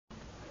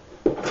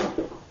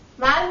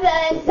My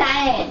blood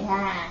science,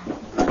 huh?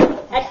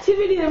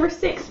 Activity number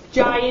 6,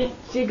 giant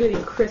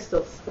jiggly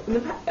crystals.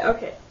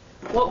 Okay,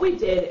 what we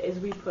did is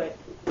we put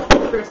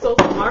crystals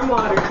and warm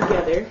water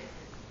together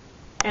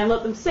and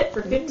let them sit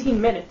for 15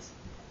 minutes.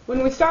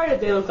 When we started,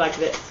 they looked like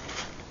this.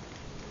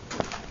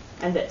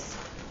 And this.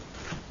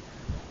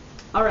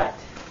 Alright.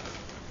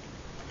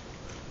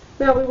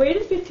 Now we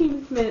waited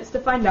 15 minutes to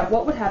find out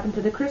what would happen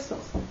to the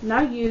crystals.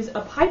 Now use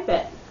a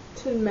pipette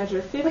to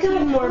measure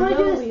 15 more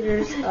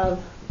milliliters of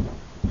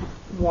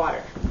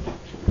water.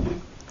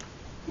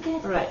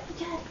 Alright.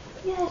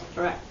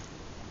 Alright.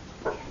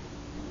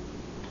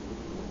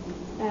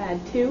 Add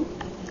 2.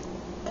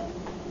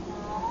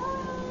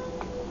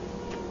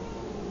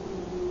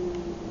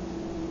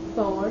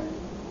 4.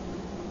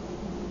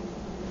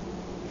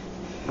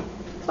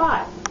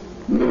 5.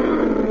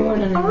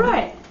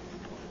 Alright.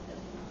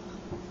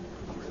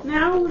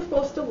 Now we're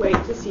supposed to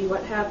wait to see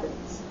what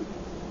happens.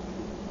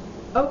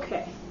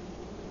 Okay.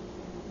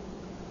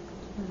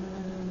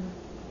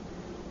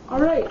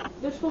 Alright,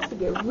 they're supposed to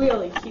get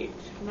really huge.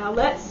 Now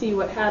let's see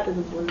what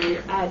happens when we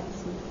add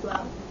some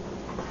flour.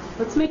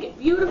 Let's make it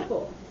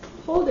beautiful.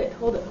 Hold it,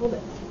 hold it, hold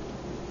it.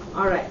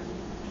 Alright,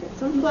 get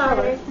some flour.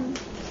 Put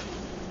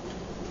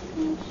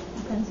in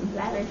some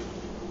flour.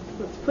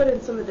 Let's put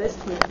in some of this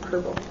to make it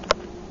purple.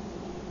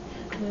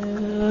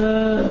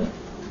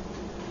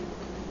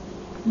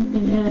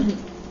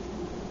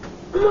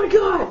 Oh my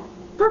god!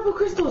 Purple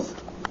crystals!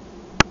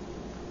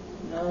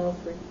 No,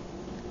 for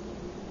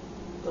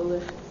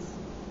delicious.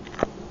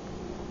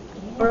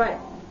 Alright.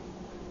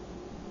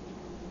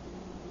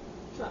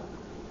 So,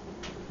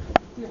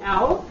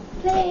 now,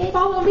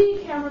 follow me,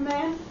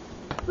 cameraman.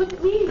 Look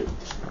at me.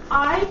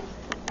 I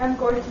am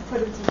going to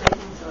put in some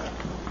baking soda.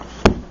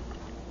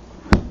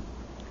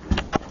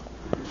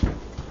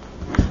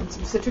 And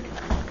some citric.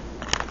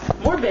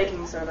 More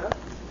baking soda.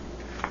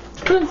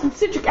 Put in some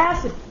citric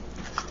acid.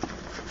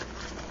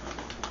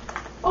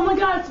 Oh my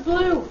god, it's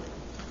blue.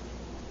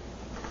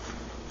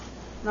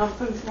 Now I'm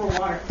putting some more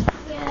water.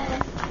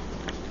 Yeah.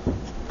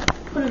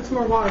 Put in some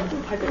more water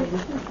and pipe it in.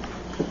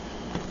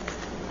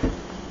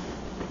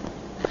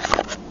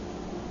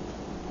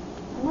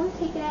 I want to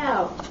take it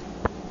out.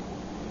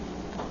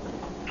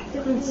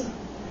 Put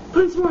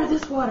in some more of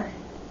this water.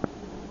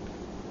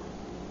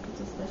 What's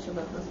so special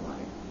about this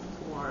water? It's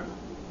warm.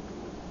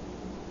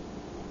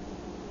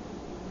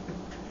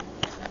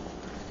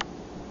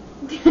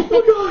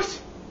 Oh gosh!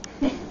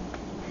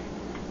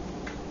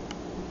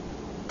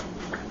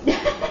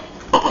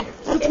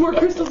 Put some more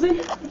crystals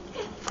in.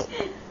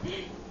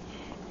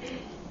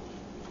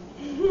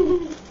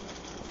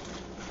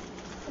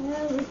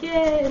 Oh, we're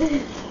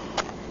good.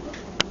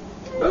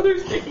 Oh, they're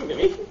sticking to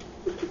me.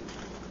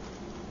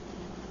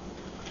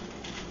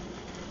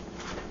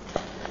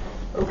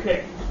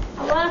 Okay. I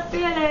want to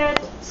feel it.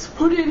 Let's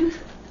put in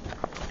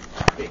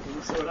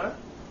baking soda,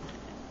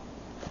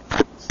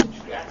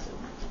 citric acid.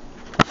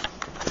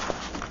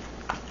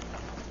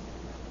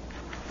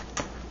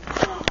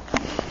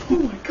 Oh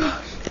my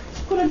gosh!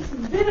 Let's put in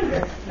some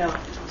vinegar. No.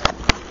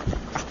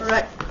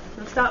 Alright,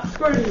 now stop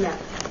squirting that.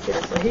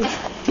 Seriously.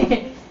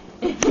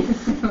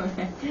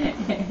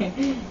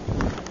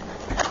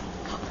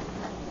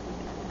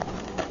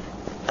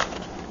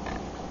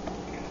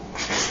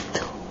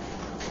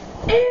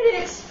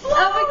 It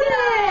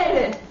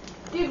exploded!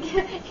 Oh my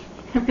god!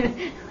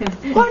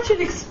 Dude, Watch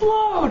it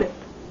explode!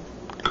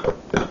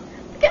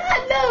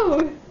 God,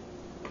 no!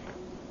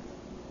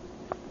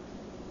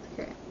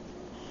 Okay.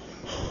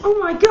 Oh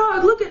my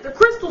god, look at the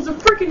crystals are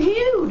freaking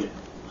huge!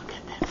 Look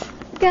at them.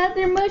 God,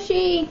 they're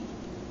mushy.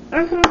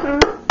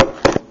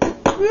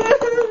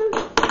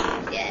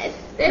 Yes,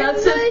 they're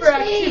That's mushy. it for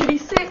activity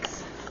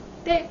 6.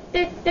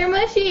 They're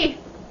mushy.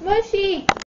 Mushy.